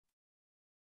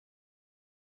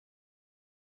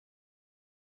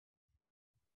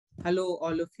Hello,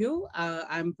 all of you.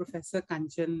 I'm Professor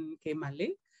Kanchan K.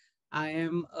 Mullic. I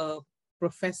am a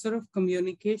professor of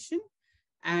communication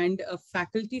and a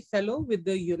faculty fellow with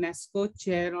the UNESCO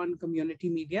Chair on Community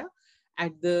Media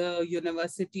at the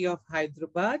University of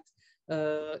Hyderabad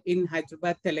in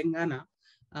Hyderabad, Telangana.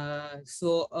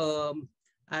 So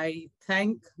I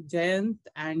thank Jayant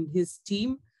and his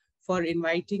team for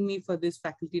inviting me for this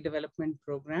faculty development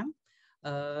program.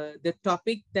 The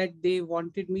topic that they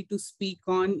wanted me to speak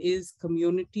on is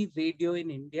community radio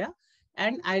in India.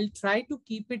 And I'll try to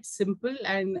keep it simple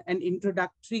and an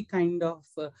introductory kind of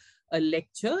a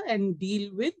lecture and deal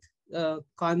with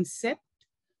concept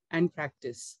and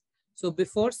practice. So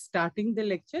before starting the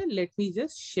lecture, let me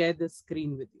just share the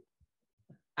screen with you.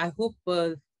 I hope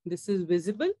this is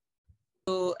visible.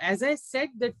 So as I said,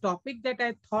 the topic that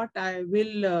I thought I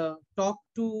will talk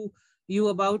to you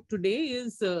about today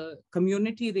is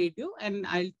community radio, and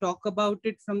I'll talk about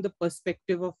it from the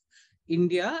perspective of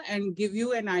India and give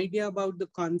you an idea about the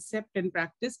concept and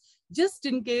practice, just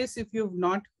in case if you've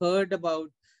not heard about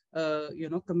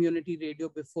community radio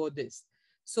before this.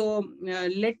 So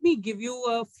let me give you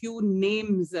a few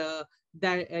names that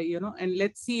and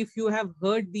let's see if you have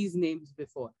heard these names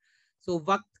before. So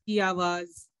Waqt Ki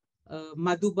Awaaz,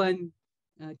 Madhuban,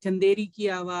 Chanderi की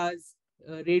आवाज,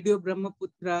 radio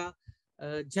Brahmaputra,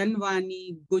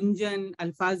 Janwani, Gunjan,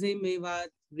 अल्फाजे Mewat,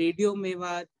 radio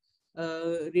Mewat,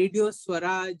 radio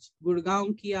Swaraj,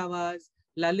 Gurgaon की आवाज,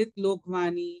 Lalit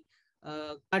Lokvani,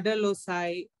 cuddle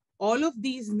OSI. All of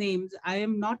these names, I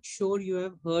am not sure you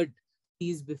have heard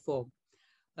these before.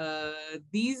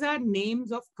 These are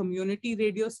names of community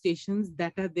radio stations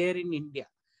that are there in India.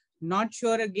 Not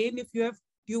sure again if you have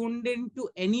tuned into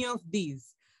any of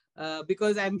these,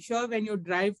 because I'm sure when you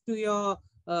drive to your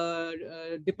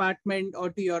department or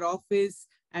to your office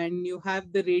and you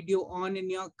have the radio on in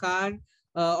your car,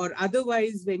 or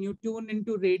otherwise when you tune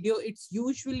into radio, it's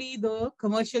usually the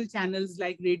commercial channels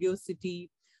like Radio City,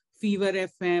 Fever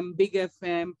FM, Big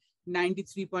FM,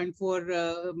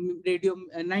 93.4 radio,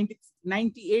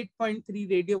 98.3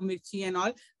 Radio Mirchi and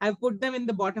all. I've put them in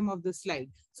the bottom of the slide.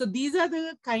 So these are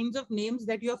the kinds of names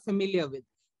that you're familiar with,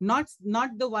 not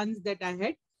the ones that I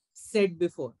had said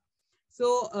before.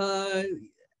 So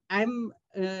I'm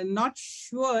not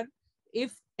sure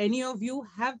if any of you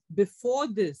have before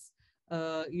this,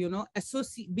 been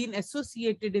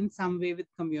associated in some way with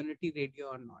community radio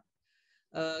or not.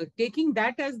 Taking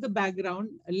that as the background,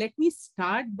 let me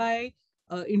start by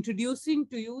introducing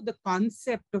to you the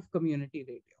concept of community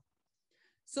radio.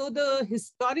 So the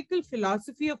historical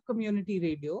philosophy of community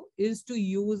radio is to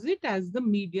use it as the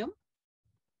medium,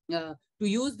 to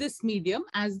use this medium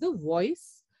as the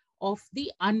voice of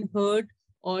the unheard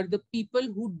or the people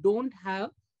who don't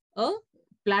have a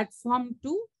platform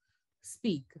to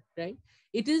speak, right?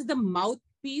 It is the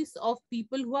mouthpiece of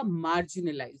people who are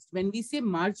marginalized. When we say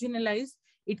marginalized,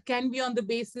 it can be on the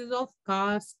basis of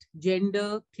caste,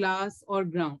 gender, class, or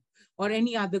ground, or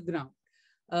any other ground.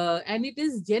 And it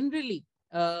is generally,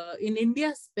 in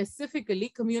India specifically,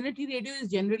 community radio is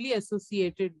generally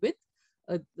associated with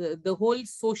the whole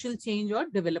social change or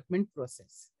development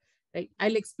process, right?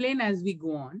 I'll explain as we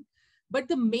go on. But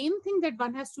the main thing that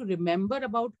one has to remember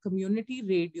about community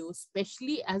radio,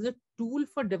 especially as a tool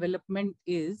for development,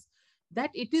 is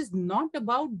that it is not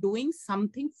about doing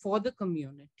something for the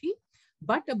community,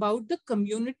 but about the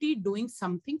community doing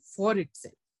something for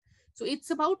itself. So it's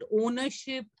about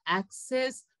ownership,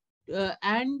 access,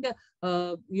 and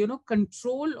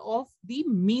control of the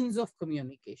means of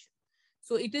communication.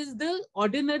 So it is the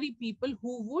ordinary people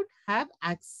who would have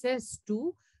access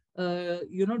to,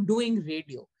 doing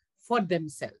radio for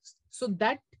themselves. So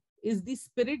that is the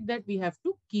spirit that we have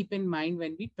to keep in mind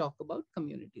when we talk about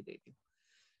community radio.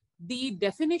 The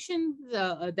definition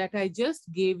that I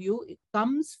just gave you, it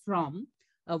comes from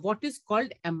what is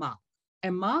called EMAC.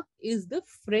 EMAC is the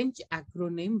French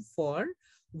acronym for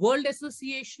World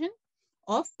Association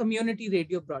of Community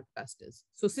Radio Broadcasters.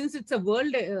 So since it's a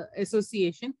world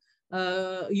association,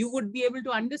 you would be able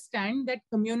to understand that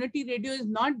community radio is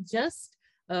not just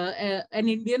an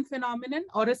Indian phenomenon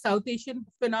or a South Asian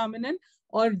phenomenon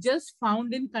or just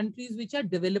found in countries which are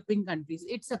developing countries.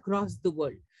 It's across the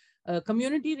world.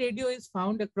 Community radio is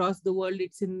found across the world.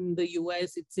 It's in the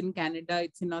US, it's in Canada,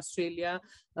 it's in Australia,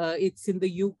 it's in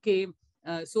the UK.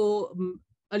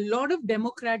 A lot of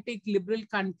democratic liberal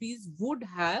countries would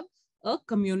have a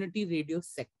community radio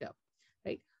sector,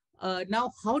 right?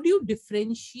 Now, how do you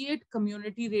differentiate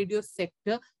community radio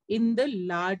sector in the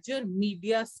larger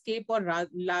media scape or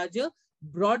larger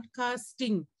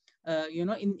broadcasting,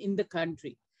 in the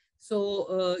country?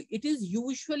 So it is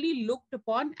usually looked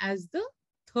upon as the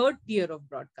third tier of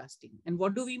broadcasting. And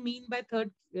what do we mean by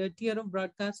third tier of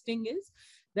broadcasting is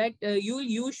that you will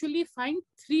usually find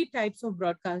three types of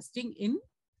broadcasting in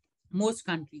most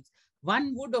countries.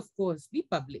 One would, of course, be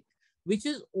public, which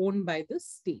is owned by the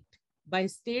state. By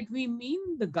state, we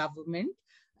mean the government.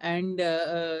 And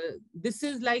this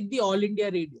is like the All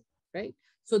India Radio, right?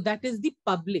 So that is the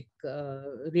public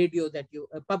radio that you,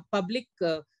 public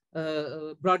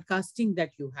broadcasting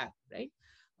that you have, right?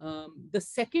 The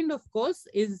second, of course,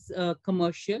 is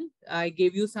commercial. I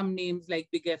gave you some names like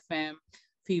Big FM,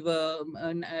 Fever,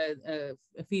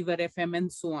 Fever FM,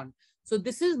 and so on. So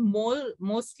this is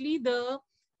mostly the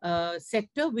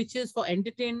sector which is for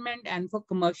entertainment and for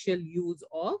commercial use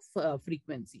of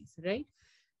frequencies, right?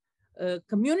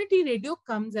 Community radio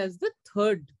comes as the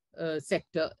third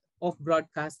sector of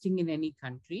broadcasting in any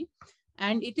country,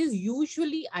 and it is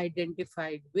usually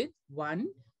identified with one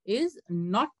is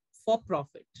not for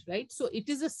profit, right? So it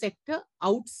is a sector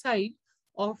outside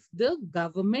of the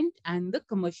government and the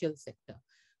commercial sector.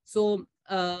 So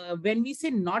when we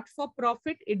say not for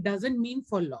profit, it doesn't mean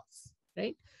for loss,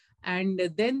 right? And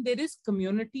then there is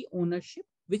community ownership,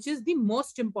 which is the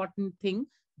most important thing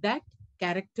that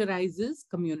characterizes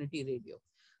community radio.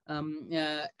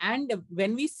 And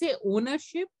when we say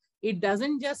ownership, it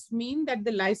doesn't just mean that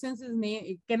the license is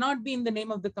it cannot be in the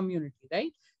name of the community,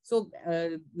 right? So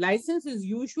license is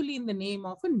usually in the name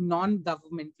of a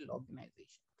non-governmental organization.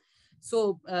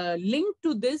 So linked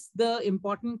to this, the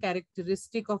important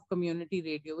characteristic of community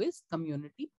radio is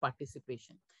community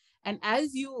participation. And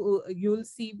as you'll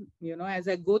see, as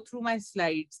I go through my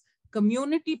slides,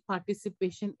 community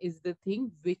participation is the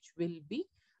thing which will be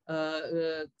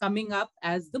coming up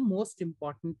as the most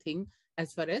important thing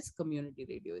as far as community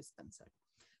radio is concerned.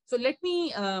 So let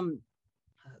me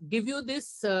give you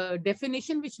this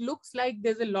definition, which looks like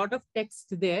there's a lot of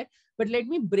text there, but let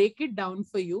me break it down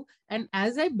for you. And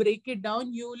as I break it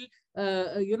down, you'll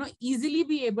easily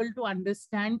be able to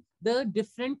understand the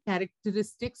different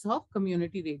characteristics of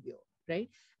community radio, right?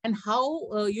 And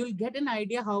how you'll get an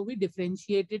idea how we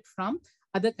differentiate it from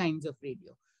other kinds of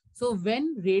radio. So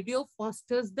when radio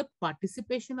fosters the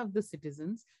participation of the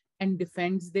citizens and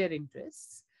defends their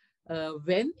interests,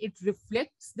 when it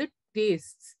reflects the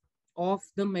tastes of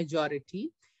the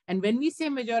majority. And when we say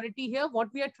majority here,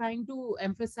 what we are trying to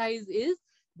emphasize is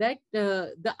that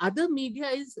the other media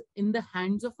is in the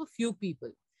hands of a few people.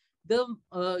 The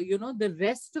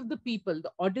rest of the people,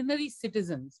 the ordinary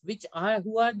citizens,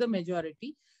 who are the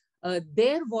majority,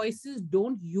 their voices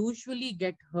don't usually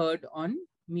get heard on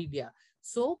media.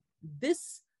 So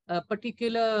this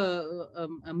particular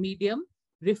medium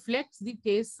reflects the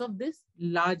tastes of this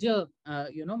larger,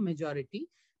 majority.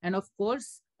 And of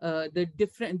course,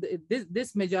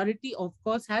 this majority, of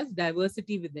course, has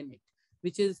diversity within it,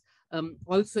 which is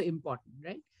also important,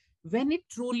 right? When it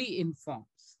truly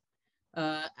informs,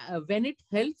 when it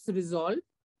helps resolve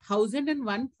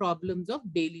 1001 problems of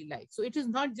daily life. So it is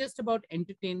not just about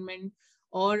entertainment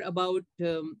or about,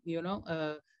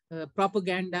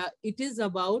 propaganda. It is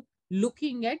about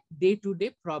looking at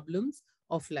day-to-day problems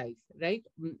of life, right?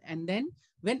 And then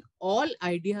when all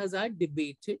ideas are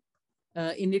debated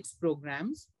in its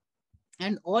programs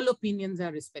and all opinions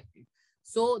are respected.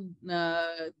 So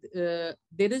there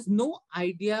is no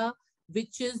idea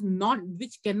which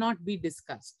cannot be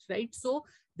discussed, right? So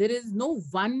there is no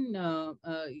one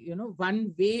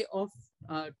way of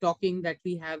talking that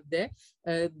we have there.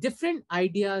 Different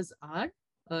ideas are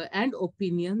and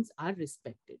opinions are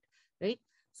respected, right?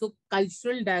 So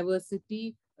cultural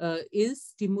diversity is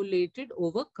stimulated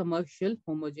over commercial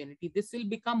homogeneity. This will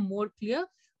become more clear,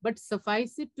 but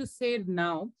suffice it to say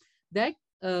now that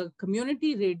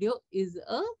community radio is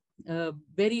a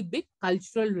very big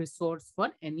cultural resource for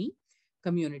any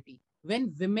community.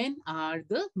 When women are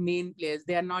the main players,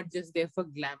 they are not just there for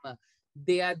glamour.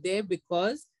 They are there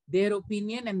because their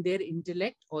opinion and their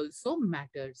intellect also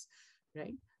matters,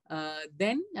 right?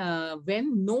 Then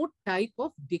when no type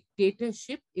of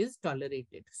dictatorship is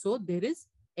tolerated. So there is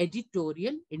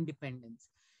editorial independence.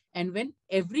 And when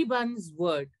everyone's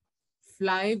word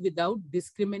fly without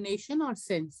discrimination or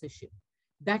censorship,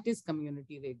 that is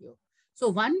community radio. So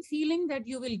one feeling that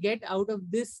you will get out of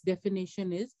this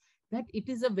definition is that it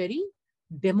is a very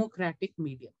democratic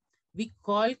medium. We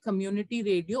call community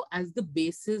radio as the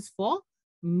basis for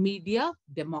media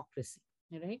democracy,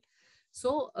 right?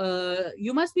 So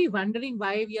you must be wondering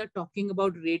why we are talking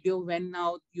about radio when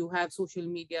now you have social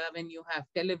media, when you have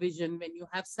television, when you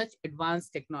have such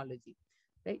advanced technology,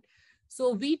 right?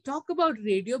 So we talk about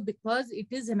radio because it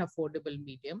is an affordable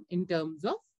medium in terms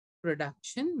of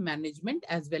production, management,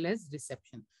 as well as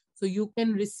reception. So you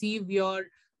can receive your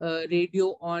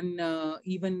radio on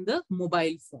even the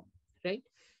mobile phone, right?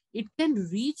 It can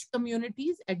reach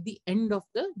communities at the end of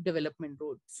the development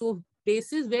road. So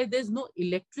places where there's no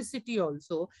electricity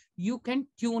also, you can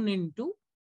tune into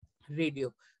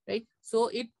radio, right? So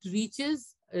it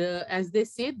reaches, as they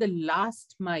say, the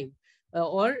last mile,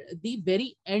 or the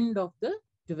very end of the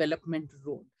development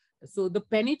road. So the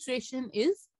penetration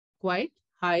is quite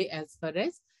high as far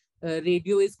as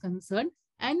radio is concerned,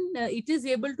 and it is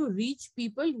able to reach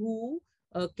people who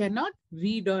cannot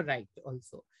read or write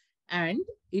also. And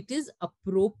it is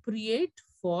appropriate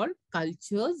for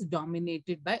cultures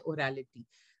dominated by orality.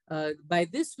 By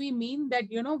this we mean that,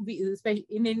 especially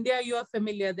in India, you are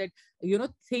familiar that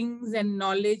things and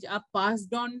knowledge are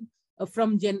passed on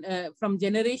from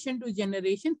generation to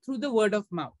generation through the word of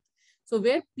mouth. So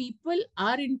where people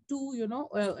are into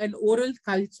an oral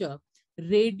culture,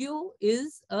 radio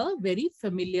is a very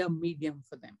familiar medium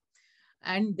for them.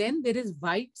 And then there is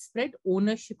widespread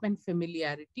ownership and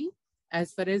familiarity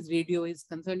as far as radio is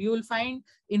concerned. You will find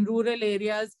in rural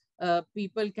areas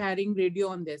people carrying radio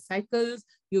on their cycles.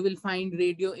 You will find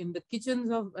radio in the kitchens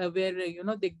of where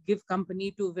they give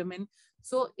company to women.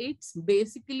 So it's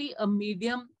basically a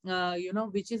medium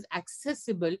which is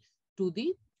accessible to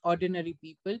the ordinary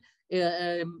people.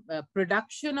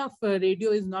 Production of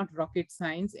radio is not rocket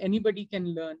science. Anybody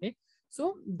can learn it.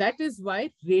 So that is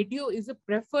why radio is a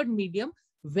preferred medium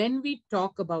when we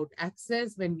talk about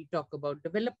access, when we talk about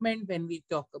development, when we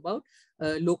talk about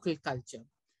local culture,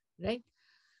 right?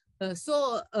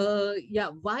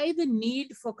 Why the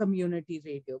need for community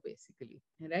radio, basically,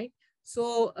 right?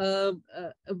 So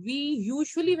we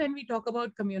usually, when we talk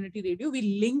about community radio, we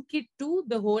link it to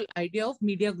the whole idea of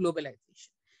media globalization.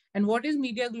 And what is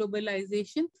media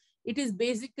globalization? It is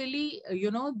basically,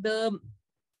 the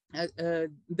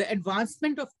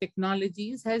advancement of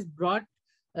technologies has brought,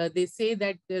 they say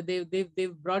that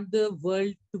they've brought the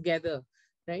world together,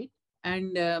 right?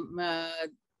 And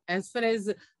as far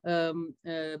as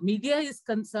media is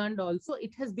concerned also,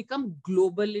 it has become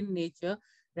global in nature,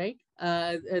 right?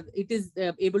 It is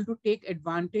able to take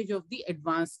advantage of the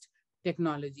advanced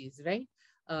technologies, right?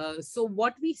 So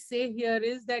what we say here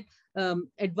is that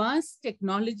advanced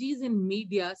technologies in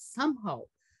media somehow,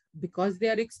 because they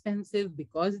are expensive,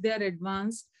 because they are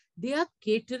advanced, they are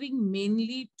catering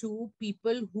mainly to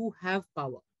people who have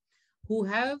power, who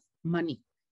have money,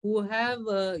 who have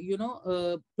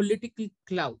political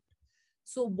clout.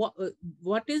 So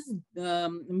what is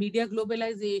media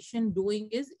globalization doing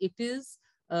is it is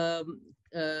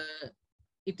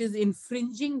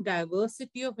infringing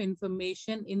diversity of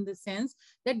information, in the sense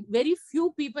that very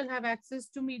few people have access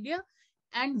to media,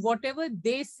 and whatever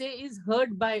they say is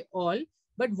heard by all,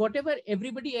 but whatever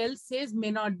everybody else says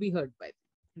may not be heard by them,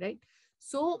 right?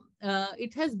 So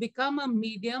it has become a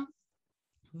medium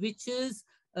which is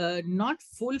not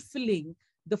fulfilling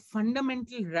the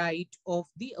fundamental right of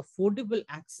the affordable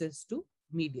access to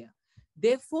media.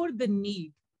 Therefore, the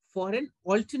need for an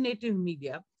alternative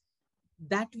media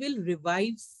that will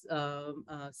revive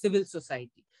civil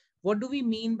society. What do we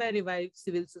mean by revive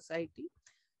civil society?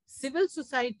 Civil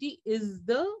society is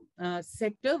the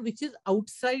sector which is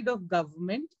outside of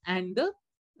government and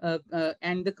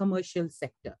the commercial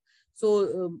sector.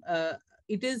 So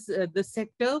it is the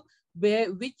sector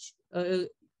which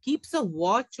keeps a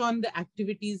watch on the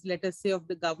activities, let us say, of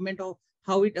the government, or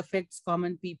how it affects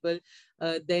common people.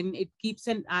 Then it keeps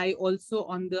an eye also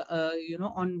on the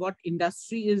on what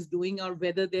industry is doing, or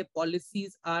whether their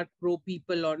policies are pro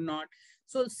people or not.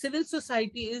 So civil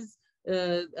society is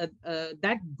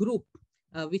that group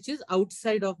which is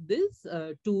outside of this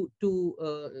to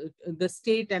the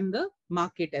state and the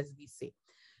market, as we say.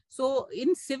 So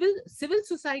in civil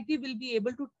society will be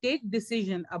able to take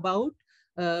decision about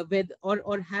whether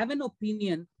or have an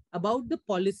opinion about the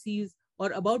policies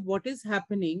or about what is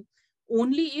happening,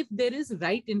 only if there is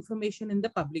right information in the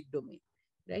public domain,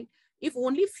 right? If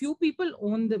only few people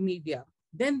own the media,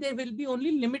 then there will be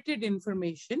only limited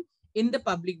information in the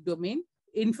public domain,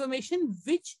 information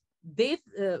which the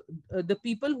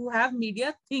people who have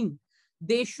media think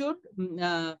they should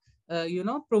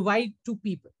provide to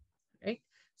people, right?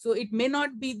 So it may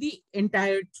not be the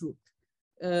entire truth.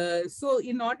 So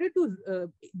in order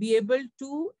to be able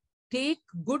to take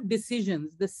good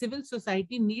decisions, the civil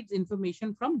society needs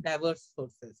information from diverse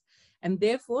sources. And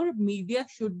therefore, media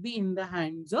should be in the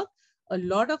hands of a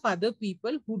lot of other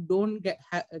people who don't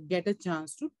get a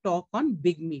chance to talk on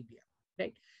big media,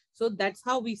 right? So that's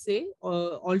how we say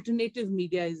alternative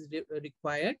media is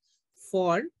required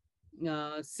for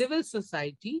civil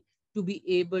society to be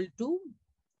able to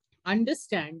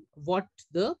understand what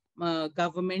the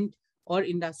government or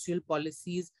industrial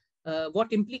policies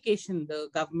what implication the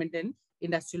government and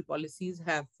industrial policies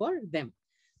have for them.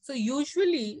 So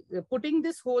usually putting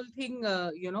this whole thing,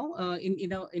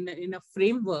 in a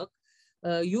framework,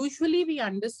 usually we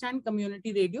understand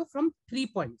community radio from 3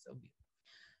 points of view.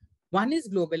 One is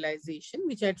globalization,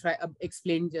 which I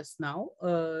explained just now.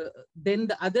 Then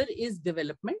the other is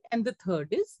development, and the third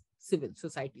is civil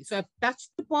society. So I've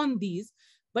touched upon these,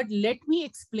 but let me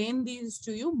explain these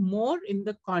to you more in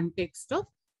the context of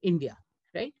India,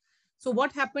 right? So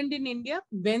what happened in India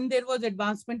when there was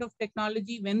advancement of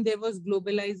technology, when there was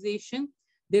globalization,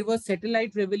 there was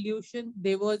satellite revolution,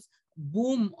 there was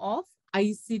boom of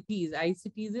ICTs.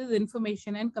 ICTs is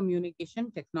information and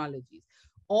communication technologies.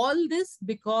 All this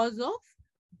because of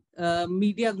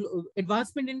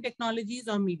advancement in technologies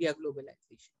or media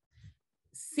globalization.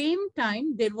 Same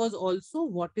time, there was also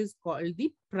what is called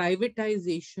the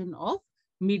privatization of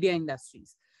media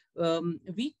industries.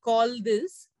 We call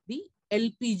this the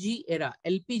LPG era.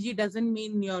 LPG doesn't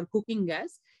mean your cooking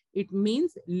gas. It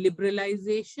means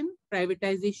liberalization,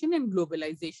 privatization, and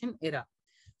globalization era.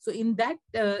 So in that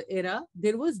era,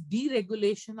 there was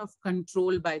deregulation of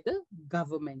control by the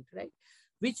government, right?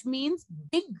 Which means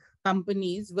big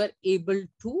companies were able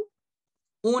to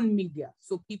own media.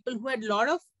 So people who had a lot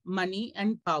of money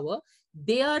and power,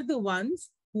 they are the ones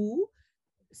who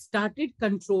started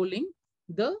controlling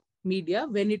the media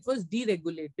when it was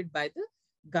deregulated by the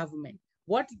government.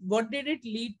 What did it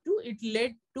lead to? It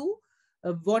led to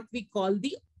what we call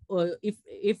the,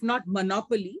 if not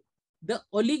monopoly, the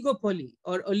oligopoly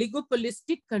or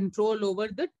oligopolistic control over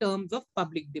the terms of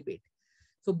public debate.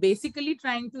 So basically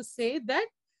trying to say that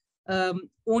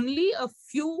only a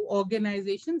few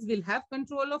organizations will have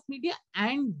control of media,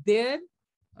 and their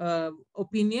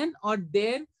opinion or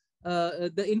their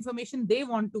the information they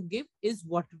want to give is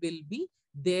what will be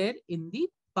there in the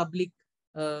public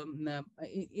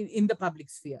in the public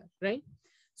sphere, right?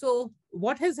 So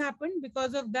what has happened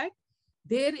because of that?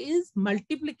 There is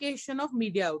multiplication of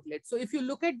media outlets. So if you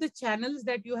look at the channels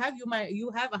that you have,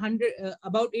 you have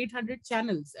about 800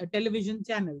 channels, television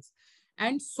channels,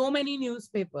 and so many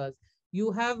newspapers.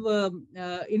 You have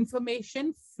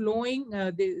information flowing,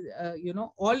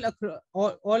 all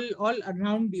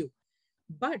around you.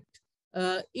 But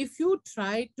if you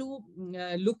try to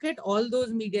look at all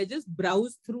those media, just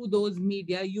browse through those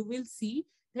media, you will see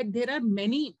that there are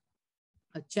many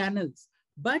channels,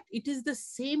 but it is the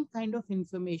same kind of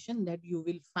information that you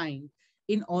will find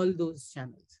in all those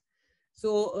channels.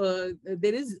 So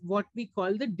there is what we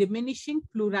call the diminishing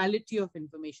plurality of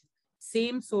information.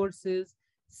 Same sources,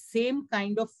 same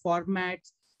kind of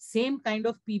formats, same kind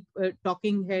of people,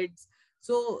 talking heads.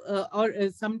 So,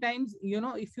 sometimes,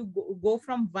 if you go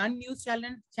from one news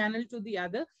channel to the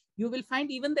other, you will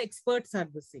find even the experts are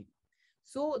the same.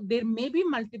 So there may be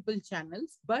multiple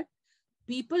channels, but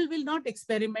people will not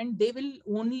experiment. They will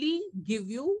only give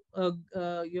you,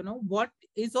 what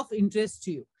is of interest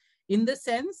to you. In the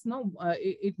sense,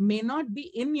 it may not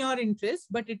be in your interest,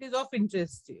 but it is of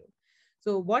interest to you.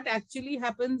 So what actually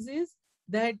happens is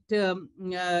that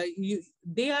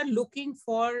they are looking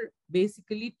for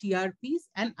basically TRPs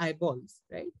and eyeballs,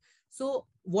 right? So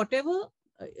whatever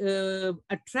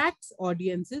attracts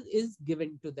audiences is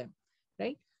given to them,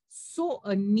 right? So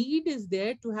a need is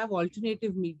there to have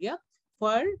alternative media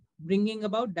for bringing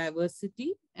about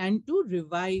diversity and to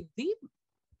revive the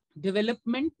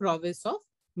development prowess of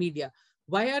media.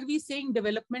 Why are we saying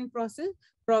development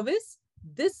prowess?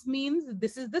 This means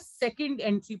this is the second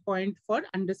entry point for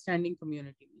understanding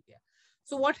community media.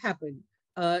 So what happened?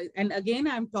 And again,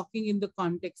 I'm talking in the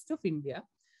context of India.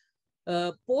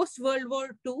 Post World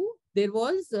War II, there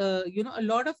was, a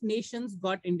lot of nations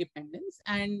got independence.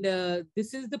 And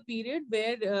this is the period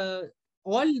where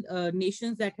all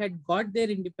nations that had got their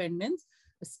independence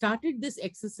started this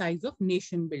exercise of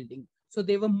nation building. So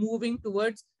they were moving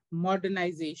towards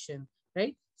modernization,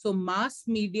 right? So mass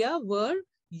media were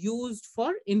used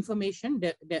for information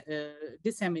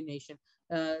dissemination.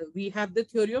 We have the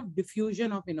theory of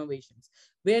diffusion of innovations,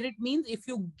 where it means if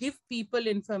you give people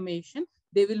information,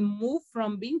 they will move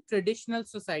from being traditional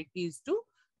societies to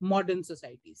modern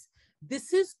societies.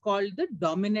 This is called the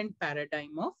dominant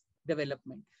paradigm of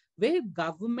development, where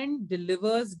government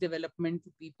delivers development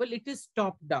to people. It is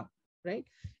top down, right?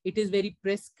 It is very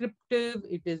prescriptive.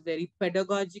 It is very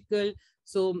pedagogical.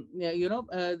 So,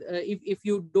 if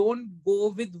you don't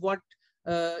go with what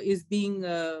is being,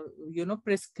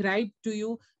 prescribed to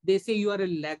you, they say you are a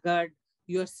laggard,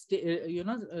 you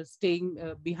are staying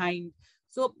behind.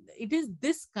 So it is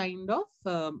this kind of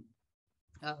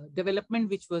development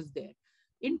which was there.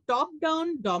 In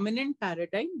top-down dominant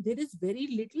paradigm, there is very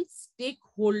little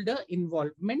stakeholder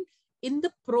involvement in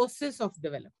the process of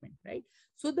development, right?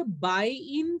 So the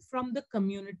buy-in from the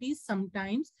community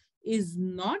sometimes is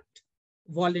not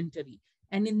voluntary.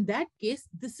 And in that case,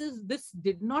 this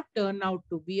did not turn out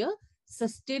to be a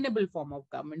sustainable form of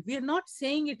government. We are not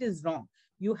saying it is wrong.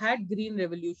 You had green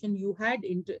revolution, you had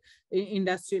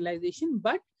industrialization,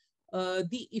 but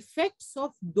the effects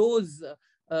of those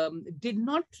did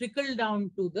not trickle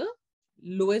down to the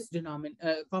lowest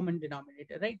common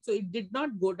denominator, right? So it did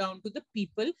not go down to the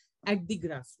people at the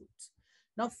grassroots.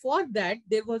 Now, for that,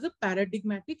 there was a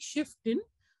paradigmatic shift in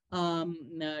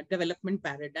development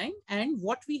paradigm. And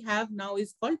what we have now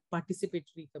is called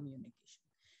participatory communication.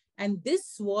 And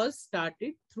this was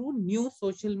started through new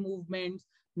social movements,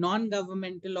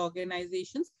 non-governmental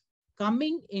organizations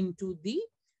coming into the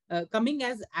coming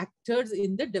as actors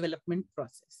in the development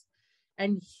process.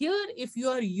 And here, if you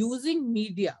are using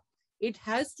media, it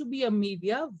has to be a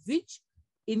media which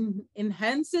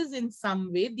enhances in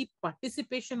some way the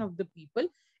participation of the people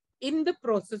in the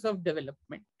process of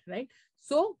development, right?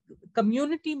 So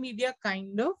community media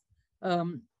kind of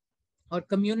or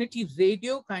community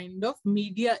radio kind of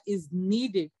media is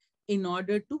needed in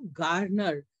order to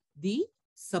garner the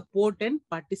support and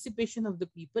participation of the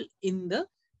people in the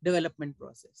development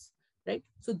process, right?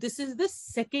 So this is the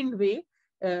second way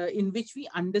in which we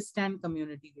understand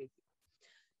community radio.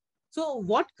 So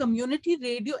what community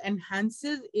radio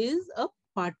enhances is a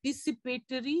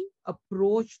participatory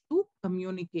approach to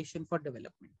communication for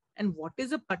development. And what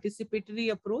is a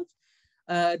participatory approach?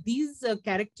 These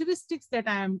characteristics that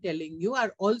I am telling you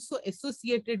are also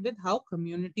associated with how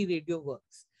community radio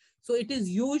works. So it is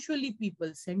usually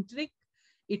people-centric.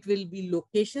 It will be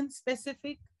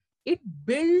location-specific. It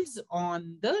builds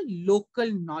on the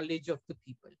local knowledge of the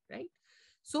people, right?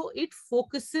 So it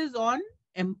focuses on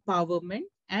empowerment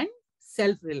and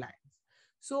self-reliance.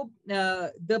 So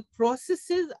the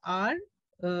processes are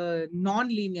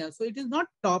non-linear. So it is not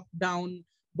top-down,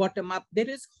 bottom-up. There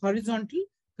is horizontal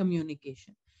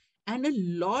communication. And a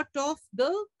lot of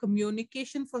the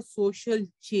communication for social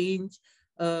change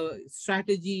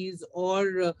strategies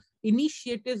or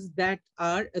initiatives that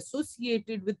are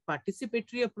associated with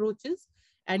participatory approaches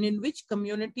and in which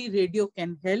community radio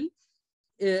can help,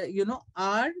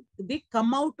 they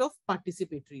come out of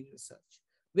participatory research,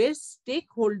 where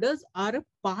stakeholders are a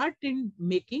part in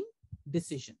making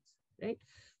decisions, right?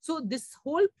 So this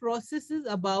whole process is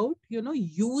about,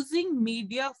 using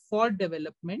media for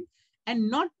development and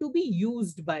not to be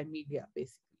used by media,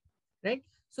 basically, right?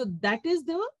 So that is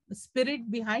the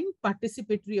spirit behind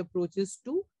participatory approaches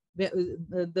to,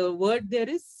 the word there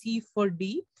is C for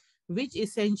D, which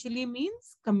essentially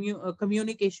means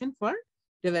communication for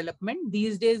development.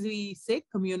 These days we say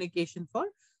communication for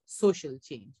social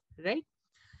change, right?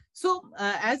 So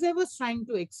as I was trying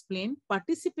to explain,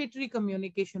 participatory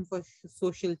communication for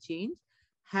social change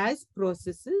has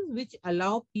processes which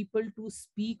allow people to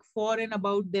speak for and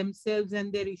about themselves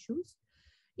and their issues.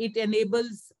 It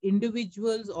enables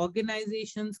individuals,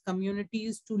 organizations,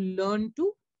 communities to learn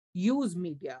to use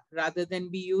media rather than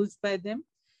be used by them.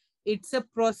 It's a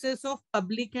process of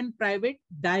public and private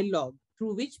dialogue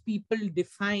through which people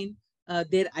define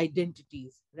their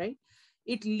identities, right?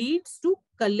 It leads to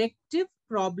collective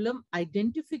problem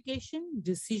identification,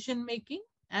 decision making,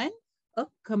 and a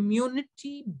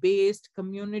community-based,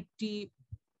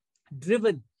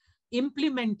 community-driven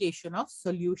implementation of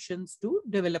solutions to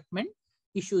development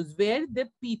issues where the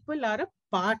people are a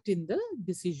part in the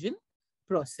decision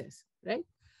process, right?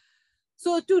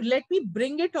 So let me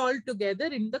bring it all together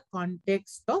in the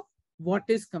context of what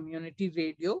is community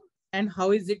radio and how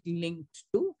is it linked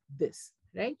to this,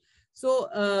 right? So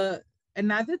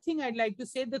another thing I'd like to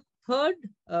say, the third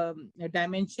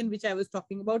dimension, which I was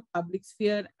talking about, public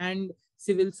sphere and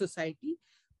civil society.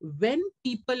 When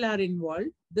people are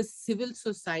involved, the civil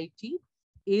society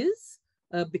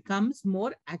becomes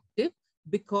more active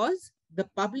because the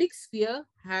public sphere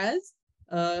has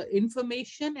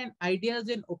information and ideas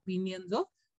and opinions of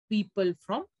people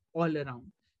from all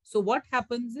around. So what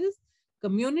happens is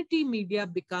community media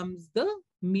becomes the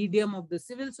medium of the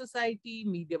civil society,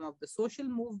 medium of the social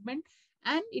movement,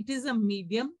 and it is a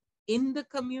medium in the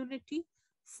community,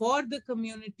 for the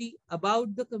community,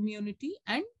 about the community,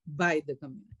 and by the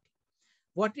community.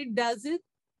 What it does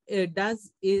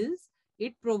is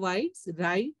it provides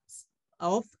rights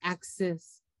of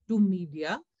access to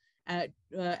media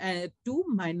to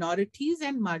minorities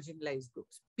and marginalized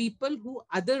groups, people who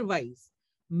otherwise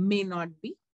may not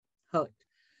be heard.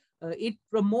 It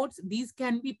promotes, these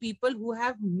can be people who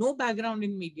have no background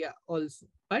in media also,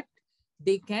 but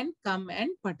they can come and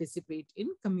participate in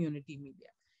community media.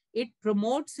 It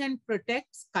promotes and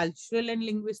protects cultural and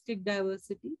linguistic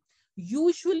diversity.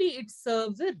 usually it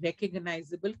serves a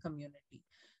recognizable community.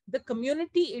 The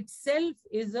community itself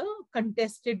is a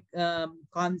contested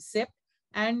concept,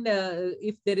 and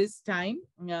if there is time,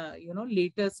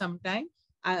 later sometime,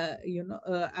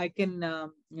 I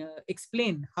can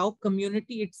explain how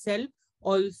community itself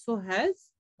also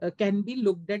can be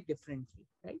looked at differently,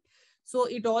 right? So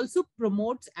it also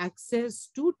promotes access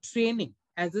to training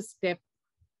as a step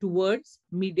towards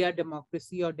media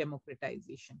democracy or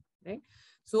democratization, right?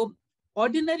 So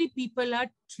ordinary people are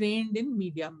trained in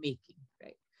media making,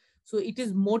 right? So it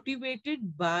is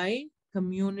motivated by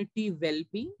community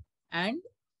well-being and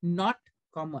not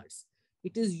commerce.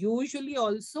 It is usually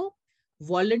also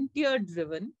volunteer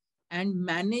driven and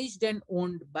managed and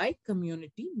owned by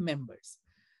community members.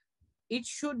 It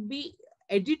should be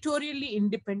editorially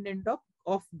independent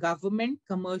of government,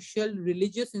 commercial,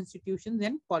 religious institutions,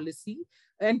 and policy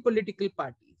and political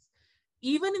parties.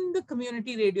 Even in the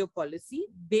community radio policy,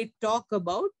 they talk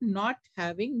about not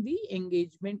having the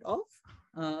engagement of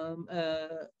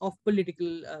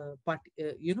political party,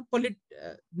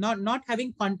 not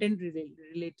having content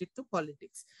related to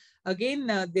politics. Again,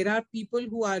 there are people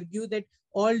who argue that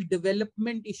all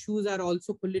development issues are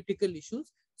also political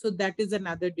issues. So that is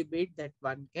another debate that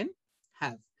one can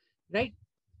have, right?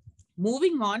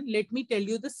 Moving on, let me tell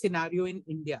you the scenario in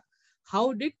India.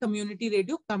 How did community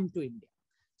radio come to India?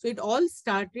 So it all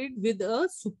started with a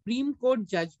Supreme Court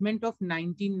judgment of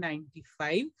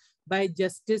 1995 by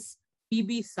Justice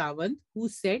P.B. Sawant, who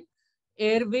said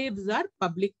airwaves are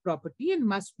public property and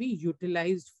must be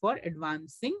utilized for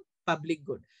advancing public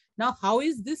good. Now, how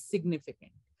is this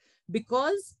significant?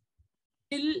 Because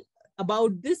till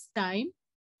about this time,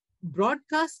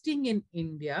 broadcasting in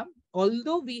India,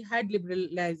 although we had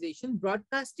liberalization,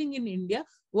 broadcasting in India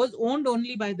was owned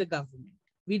only by the government.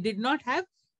 We did not have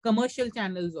commercial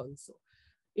channels also.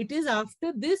 It is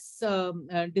after this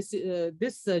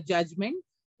judgment,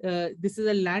 this is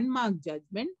a landmark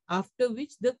judgment, after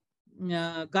which the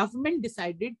government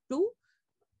decided to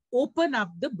open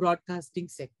up the broadcasting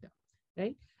sector,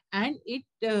 right? And it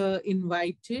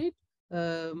invited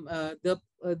the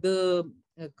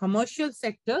commercial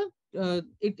sector.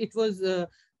 It was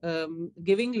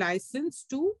giving license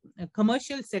to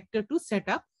commercial sector to set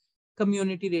up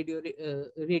community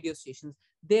radio stations.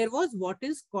 There was what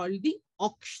is called the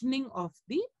auctioning of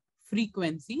the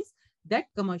frequencies that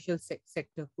commercial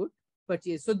sector could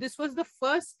purchase. So this was the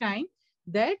first time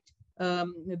that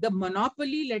the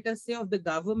monopoly, let us say, of the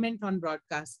government on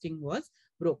broadcasting was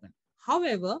broken.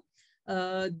 However,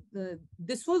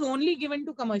 this was only given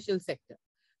to commercial sector.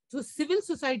 So civil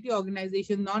society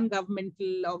organizations,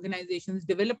 non-governmental organizations,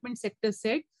 development sector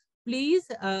said, please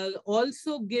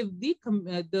also give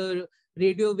the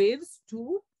radio waves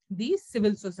to the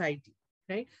civil society,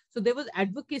 right? So there was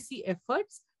advocacy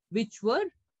efforts which were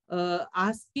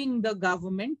asking the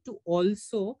government to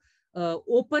also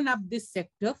open up this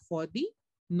sector for the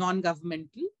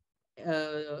non-governmental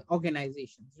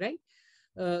organizations, right?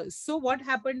 So what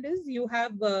happened is you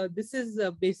have, this is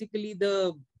basically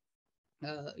the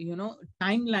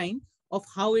timeline of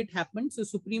how it happened. So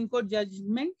Supreme Court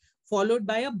judgment followed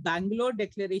by a Bangalore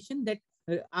declaration that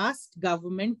asked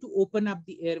government to open up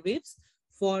the airwaves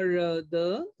for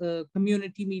the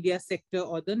community media sector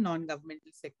or the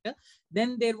non-governmental sector.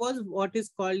 Then there was what is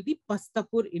called the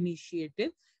Pastapur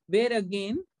initiative, where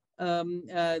again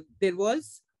there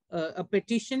was a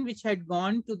petition which had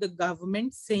gone to the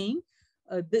government saying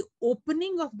the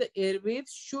opening of the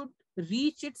airwaves should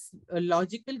reach its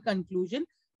logical conclusion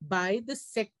by the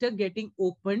sector getting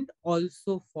opened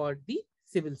also for the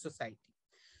civil society.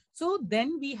 So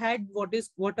then we had what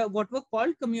were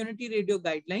called community radio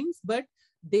guidelines, but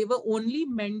they were only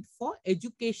meant for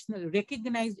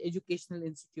recognized educational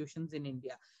institutions in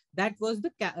India. That was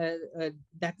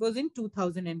that was in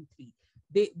 2003.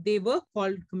 They were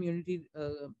called community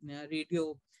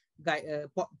radio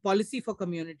policy for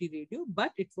community radio,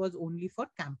 but it was only for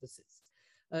campuses.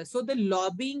 So the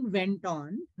lobbying went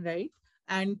on, right?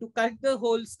 And to cut the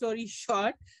whole story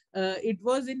short, it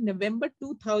was in November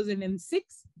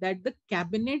 2006 that the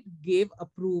cabinet gave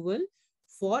approval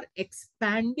for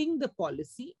expanding the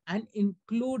policy and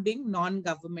including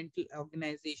non-governmental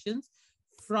organizations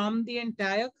from the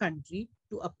entire country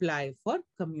to apply for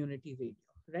community radio,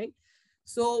 right?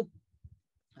 So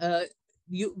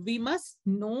we must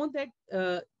know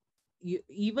that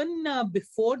even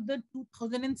before the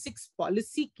 2006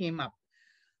 policy came up,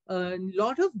 a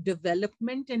lot of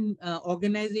development and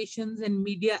organizations and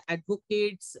media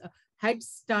advocates had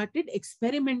started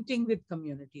experimenting with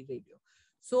community radio.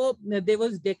 So there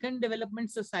was Deccan Development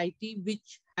Society,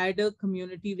 which had a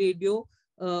community radio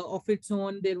of its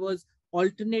own. There was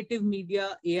alternative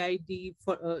media, AID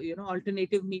for,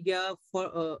 alternative media for,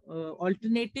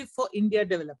 alternative for India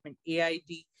development,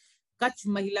 AID, Kutch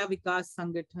Mahila Vikas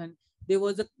Sangathan. There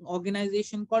was an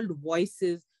organization called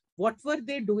Voices. What were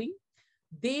they doing?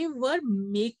 They were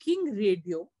making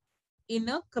radio in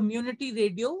a community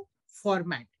radio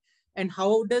format. And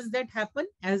how does that happen?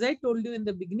 As I told you in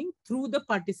the beginning, through the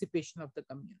participation of the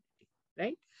community,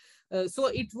 right? So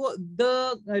it was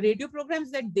the radio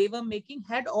programs that they were making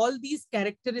had all these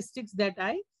characteristics that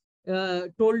I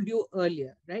told you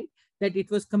earlier, right? That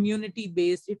it was community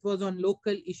based, it was on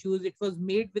local issues, it was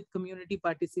made with community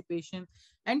participation,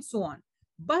 and so on.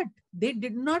 But they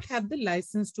did not have the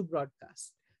license to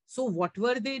broadcast. So what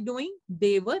were they doing?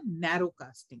 They were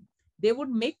narrowcasting. They would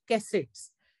make cassettes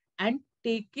and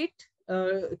take it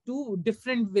to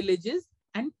different villages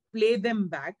and play them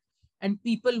back, and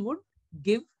people would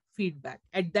give feedback.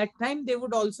 At that time, they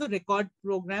would also record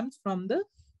programs from the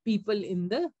people in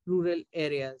the rural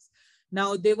areas.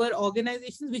 Now, there were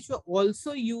organizations which were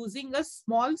also using a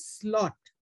small slot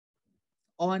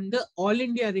on the All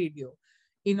India Radio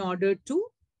in order to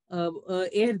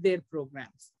air their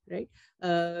programs, right?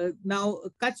 Now,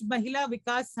 Kutch Mahila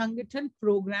Vikas Sangathan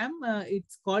program,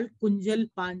 it's called Kunjal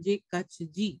Panje Kutch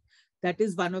Ji. That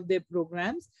is one of their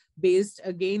programs based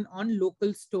again on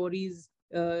local stories,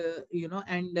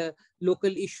 and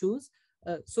local issues.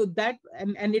 So that,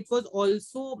 and it was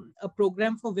also a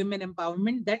program for women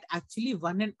empowerment that actually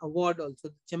won an award also,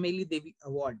 the Chameli Devi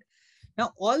Award.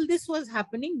 Now, all this was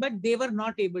happening, but they were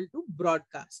not able to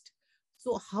broadcast.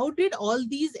 So how did all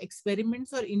these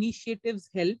experiments or initiatives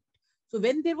help? So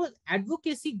when there was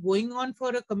advocacy going on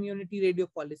for a community radio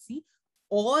policy,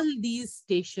 all these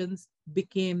stations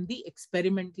became the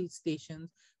experimental stations,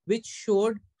 which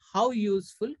showed how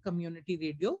useful community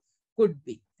radio could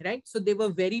be, right? So they were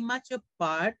very much a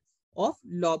part of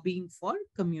lobbying for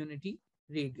community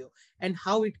radio and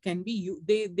how it can be used.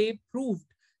 They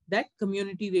proved that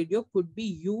community radio could be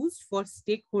used for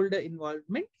stakeholder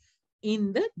involvement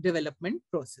in the development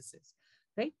processes,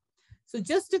 right? So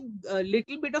just a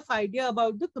little bit of idea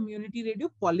about the community radio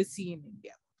policy in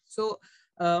India. So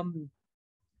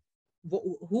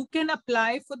who can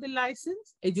apply for the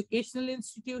license? Educational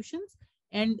institutions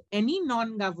and any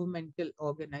non-governmental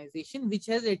organization which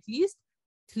has at least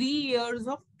 3 years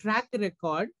of track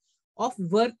record of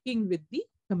working with the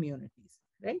communities,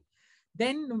 right?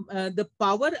 Then the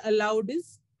power allowed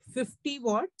is 50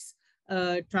 watts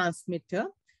transmitter.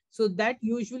 So that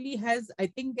usually has, I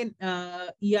think, an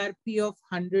ERP of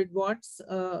 100 watts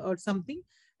or something,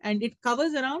 and it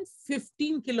covers around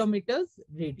 15 kilometers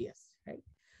radius, right?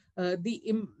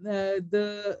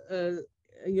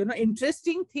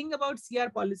 Interesting thing about CR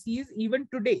policy is even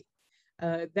today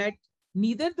that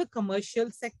neither the commercial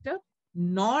sector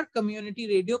nor community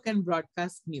radio can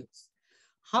broadcast news.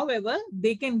 However,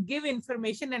 they can give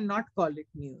information and not call it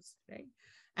news, right?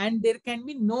 And there can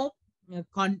be no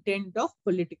content of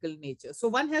political nature. So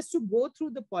one has to go through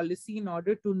the policy in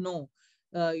order to know,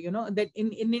 that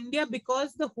in India,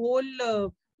 because the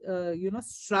whole,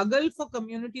 struggle for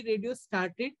community radio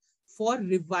started for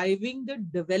reviving the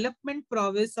development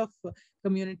prowess of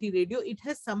community radio, it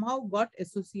has somehow got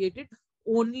associated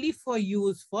only for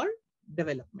use for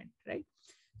development, right?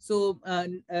 So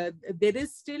there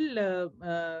is still,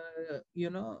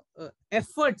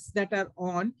 efforts that are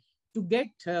on to get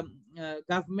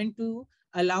government to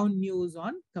allow news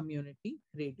on community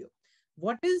radio.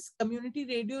 What is community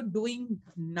radio doing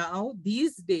now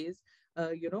these days?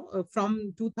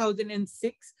 From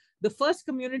 2006, the first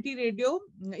community radio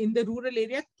in the rural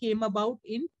area came about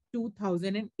in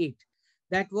 2008.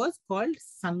 That was called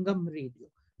Sangam Radio,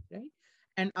 right?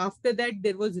 And after that,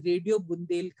 there was Radio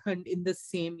Bundelkhand in the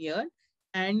same year.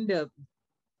 And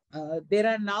there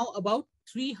are now about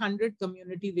 300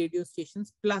 community radio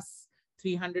stations plus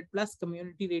 300 plus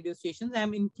community radio stations.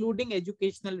 I'm including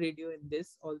educational radio in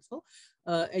this also.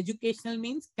 Educational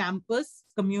means campus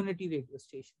community radio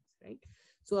stations, right?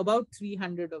 So about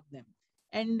 300 of them.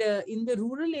 And in the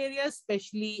rural areas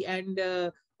especially, and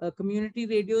community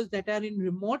radios that are in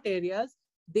remote areas,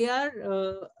 they are,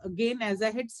 again, as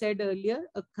I had said earlier,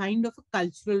 a kind of a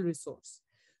cultural resource.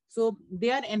 So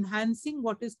they are enhancing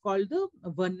what is called the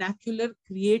vernacular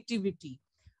creativity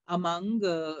among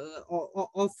the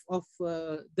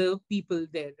people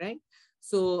there, right?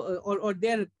 So, or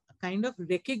they're kind of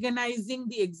recognizing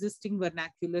the existing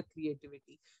vernacular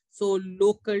creativity. So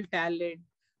local talent,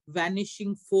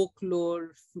 vanishing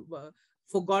folklore,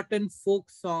 forgotten folk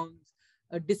songs,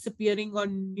 disappearing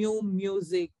on new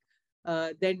music,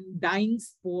 then dying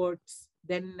sports,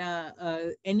 then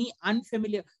any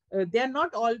unfamiliar. They are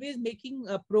not always making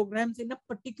programs in a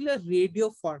particular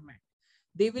radio format.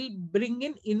 They will bring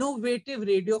in innovative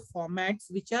radio formats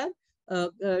which are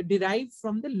derived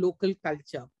from the local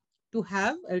culture to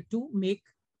have to make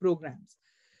programs.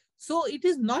 So it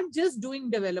is not just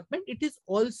doing development, it is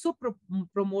also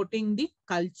promoting the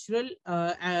cultural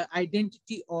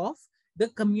identity of the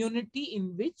community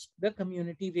in which the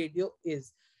community radio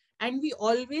is. And we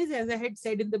always, as I had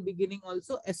said in the beginning,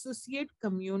 also associate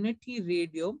community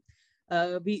radio.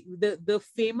 The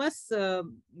famous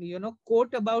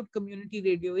quote about community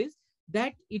radio is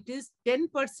that it is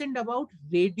 10% about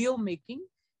radio making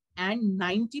and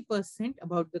 90%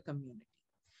 about the community.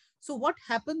 So what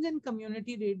happens in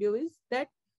community radio is that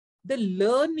the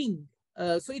learning,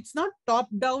 so it's not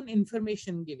top-down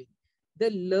information giving. The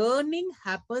learning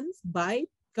happens by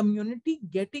community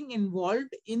getting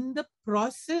involved in the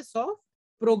process of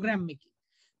program making.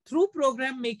 Through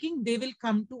program making, they will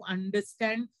come to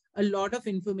understand a lot of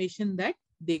information that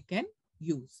they can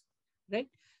use, right?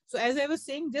 So as I was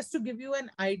saying, just to give you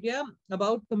an idea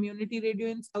about community radio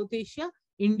in South Asia,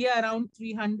 India around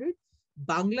 300,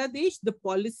 Bangladesh, the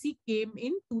policy came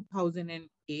in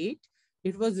 2008.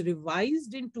 It was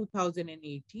revised in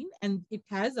 2018, and it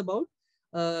has about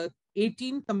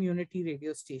 18 community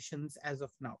radio stations as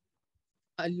of now.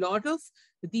 A lot of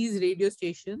these radio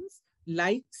stations,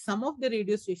 like some of the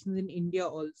radio stations in India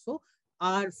also,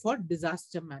 are for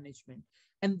disaster management.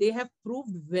 And they have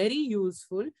proved very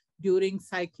useful during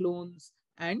cyclones.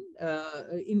 And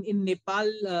in Nepal,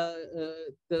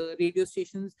 the radio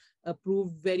stations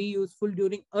proved very useful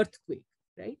during earthquake,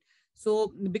 right?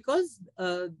 So because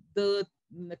the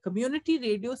community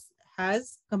radios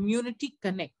has community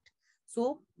connect.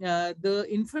 So the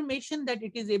information that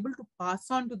it is able to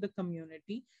pass on to the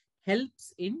community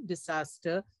helps in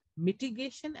disaster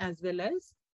mitigation as well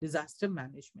as disaster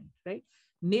management, right?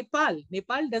 Nepal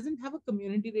doesn't have a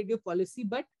community radio policy,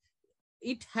 but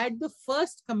it had the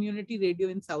first community radio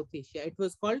in South Asia. It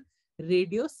was called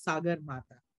Radio Sagar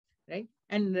Mata, right?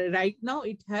 And right now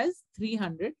it has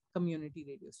 300 community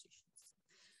radio stations.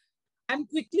 I'm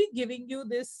quickly giving you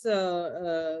this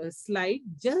slide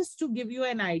just to give you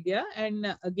an idea.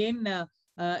 And again,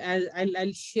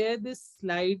 I'll share this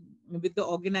slide with the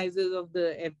organizers of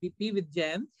the FDP, with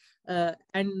Jan,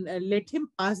 and let him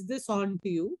pass this on to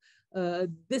you.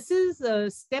 This is a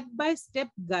step-by-step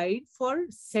guide for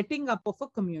setting up of a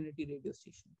community radio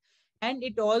station. And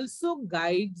it also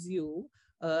guides you.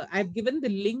 I've given the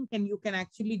link and you can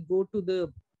actually go to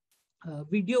the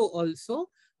video also.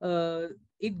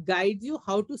 It guides you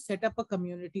how to set up a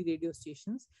community radio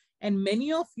stations. And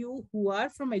many of you who are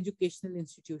from educational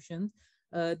institutions,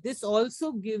 this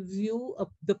also gives you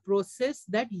the process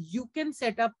that you can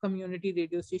set up community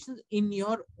radio stations in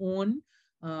your own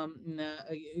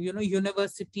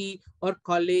university or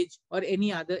college or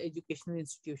any other educational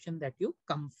institution that you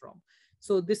come from.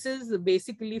 So this is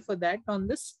basically for that, on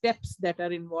the steps that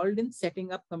are involved in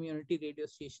setting up community radio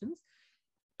stations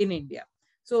in India.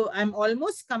 So I'm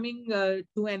almost coming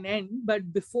to an end,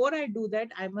 but before I do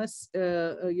that, I must,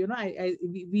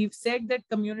 we've said that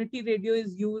community radio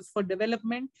is used for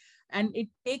development, and it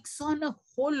takes on a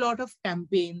whole lot of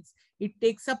campaigns. It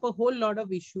takes up a whole lot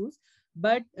of issues.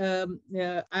 But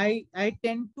I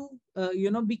tend to,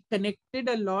 be connected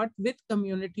a lot with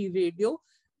community radio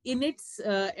in its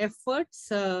efforts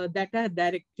that are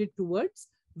directed towards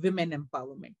women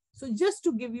empowerment. So just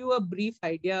to give you a brief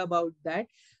idea about that,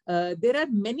 there are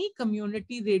many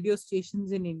community radio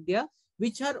stations in India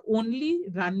which are only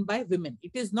run by women.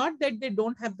 It is not that they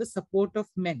don't have the support of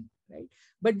men, right?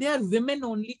 But they are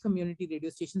women-only community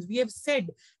radio stations. We have said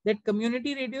that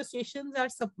community radio stations are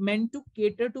meant to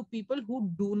cater to people who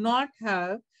do not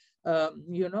have,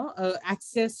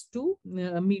 access to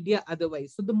media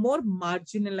otherwise. So the more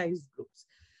marginalized groups.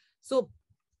 So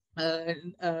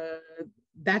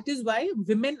that is why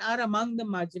women are among the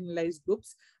marginalized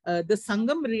groups. The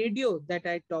Sangam radio that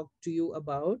I talked to you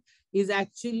about is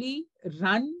actually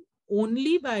run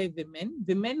only by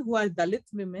women who are Dalit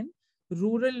women,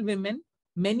 rural women.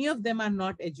 Many of them are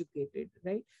not educated,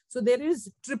 right? So there is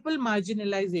triple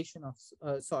marginalization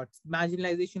of sorts,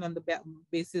 marginalization on the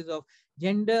basis of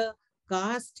gender,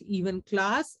 caste, even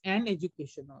class, and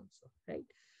education also, right?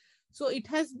 So it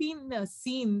has been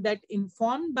seen that,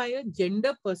 informed by a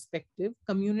gender perspective,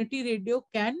 community radio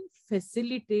can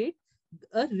facilitate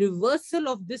a reversal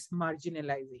of this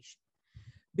marginalization,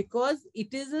 because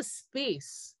it is a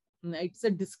space, it's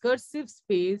a discursive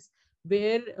space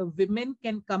where women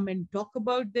can come and talk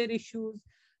about their issues.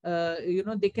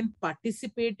 They can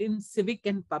participate in civic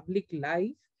and public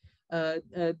life.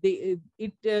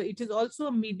 It is also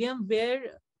a medium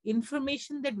where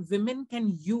information that women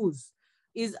can use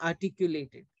is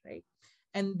articulated, right?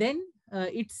 And then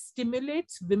it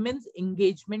stimulates women's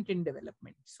engagement in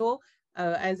development. So,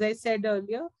 as I said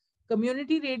earlier,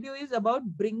 community radio is about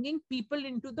bringing people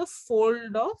into the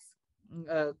fold of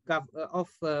uh, gov- uh, of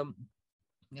um,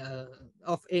 uh,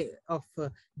 of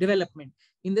development,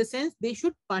 in the sense they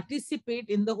should participate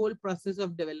in the whole process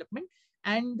of development,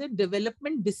 and the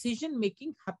development decision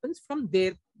making happens from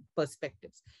their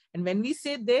perspectives. And when we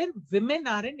say there, women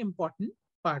are an important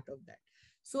part of that.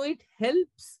 So it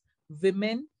helps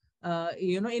women,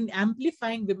 in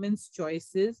amplifying women's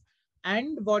choices.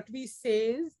 And what we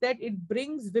say is that it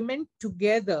brings women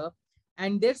together,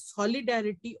 and their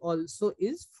solidarity also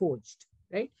is forged,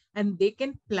 right? And they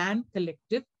can plan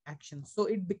collective action. So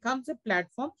it becomes a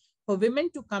platform for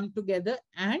women to come together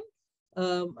and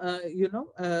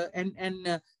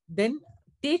then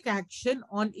take action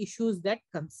on issues that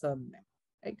concern them,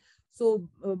 right? So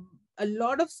a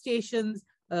lot of stations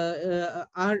are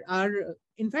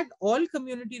in fact, all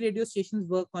community radio stations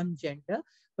work on gender,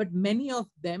 but many of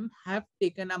them have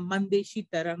taken a Mandeshi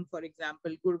Tarang, for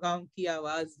example, Gurgaon Ki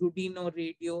Awaaz, Rudino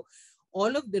Radio.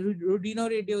 All of the Rudino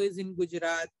Radio is in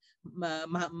Gujarat,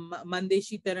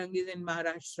 Mandeshi Tarang is in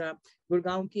Maharashtra,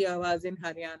 Gurgaon Ki Awaaz in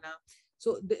Haryana.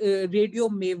 So the Radio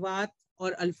Mewat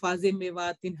or Alfaze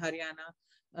Mewat in Haryana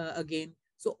again.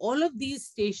 So all of these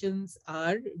stations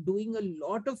are doing a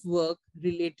lot of work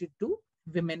related to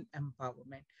women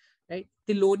empowerment, right?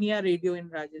 Tilonia Radio in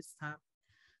Rajasthan.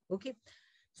 Okay.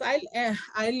 So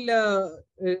I'll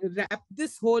wrap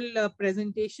this whole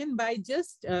presentation by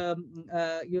just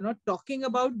talking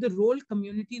about the role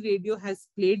community radio has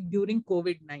played during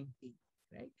COVID-19,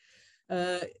 right?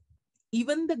 Uh,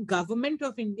 Even the government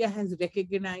of India has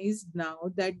recognized now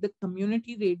that the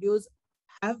community radios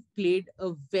have played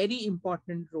a very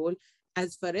important role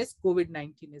as far as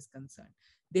COVID-19 is concerned.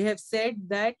 They have said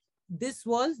that this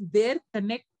was their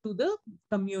connect to the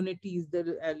communities,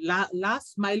 the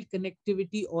last mile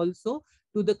connectivity also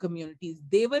to the communities.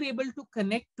 They were able to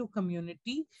connect to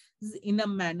communities in a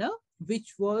manner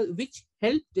which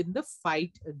helped in the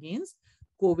fight against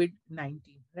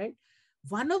COVID-19, right?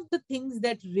 One of the things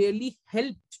that really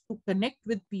helped to connect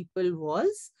with people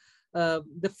was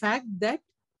the fact that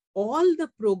all the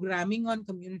programming on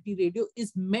community radio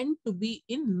is meant to be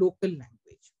in local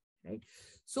language, right?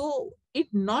 So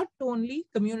it not only,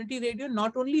 community radio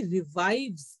not only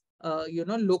revives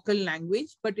local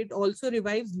language, but it also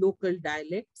revives local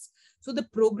dialects. So the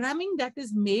programming that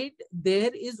is made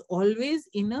there is always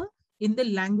in the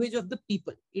language of the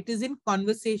people. It is in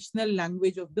conversational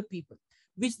language of the people,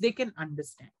 which they can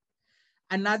understand.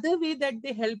 Another way that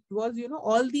they helped was,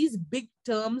 all these big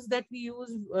terms that we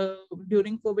use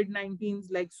during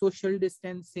COVID-19, like social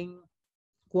distancing,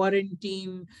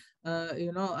 quarantine,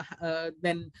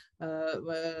 then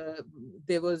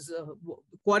there was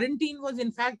quarantine was,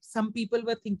 in fact, some people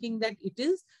were thinking that it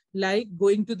is like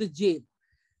going to the jail.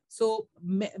 So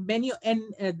many, and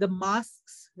the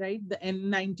masks, right? The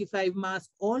N95 mask,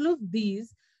 all of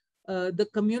these, the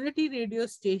community radio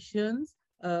stations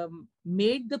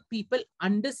made the people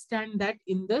understand that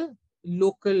in the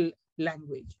local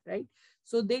language, right?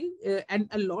 So and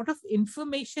a lot of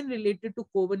information related to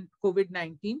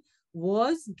COVID-19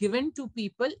 was given to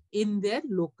people in their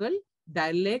local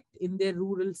dialect, in their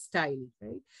rural style,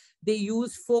 right? They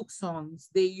use folk songs,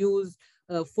 they use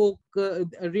folk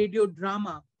radio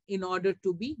drama in order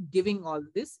to be giving all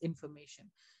this information.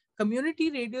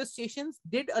 Community radio stations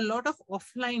did a lot of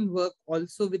offline work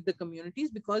also with the communities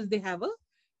because they have a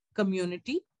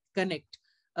community connect.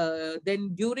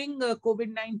 Then during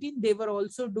COVID-19, they were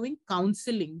also doing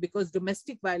counseling because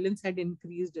domestic violence had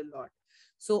increased a lot.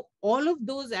 So all of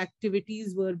those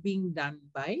activities were being done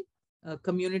by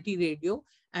community radio,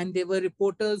 and there were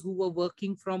reporters who were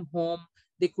working from home.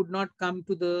 They could not come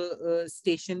to the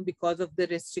station because of the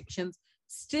restrictions.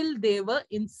 Still, they were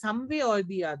in some way or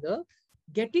the other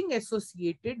getting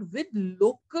associated with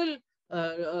local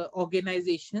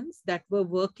organizations that were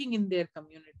working in their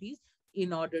communities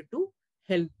in order to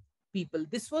help people.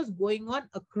 This was going on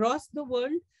across the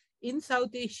world, in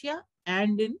South Asia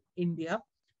and in India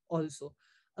also.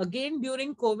 Again,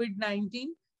 during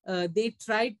COVID-19, they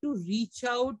tried to reach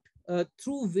out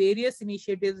through various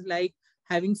initiatives like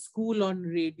having school on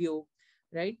radio,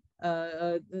 right?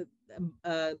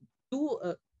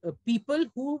 To people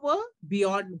who were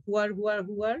beyond, who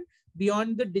are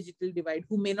beyond the digital divide,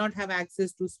 who may not have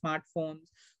access to smartphones,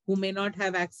 who may not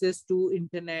have access to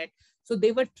internet. So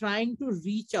they were trying to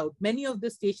reach out. Many of the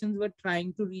stations were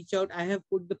trying to reach out. I have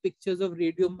put the pictures of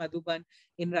Radio Madhuban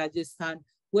in Rajasthan,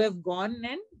 who have gone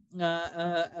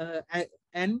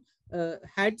and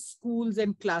had schools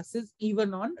and classes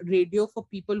even on radio for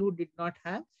people who did not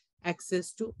have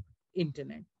access to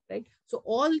internet, right? So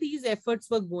all these efforts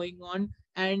were going on,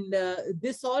 and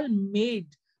this all made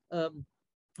um,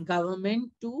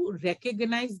 government to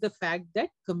recognize the fact that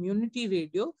community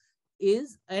radio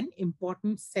is an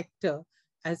important sector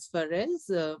as far as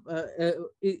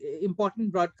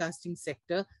important broadcasting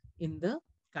sector in the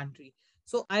country.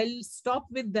 So I'll stop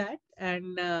with that,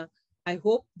 and I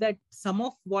hope that some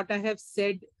of what I have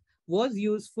said was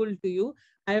useful to you.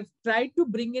 I have tried to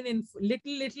bring in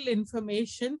little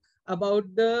information about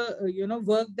the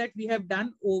work that we have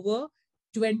done over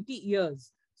 20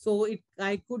 years. So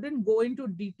I couldn't go into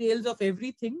details of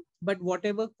everything, but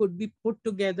whatever could be put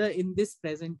together in this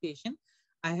presentation,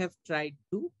 I have tried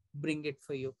to bring it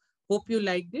for you. Hope you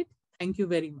liked it. Thank you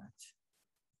very much.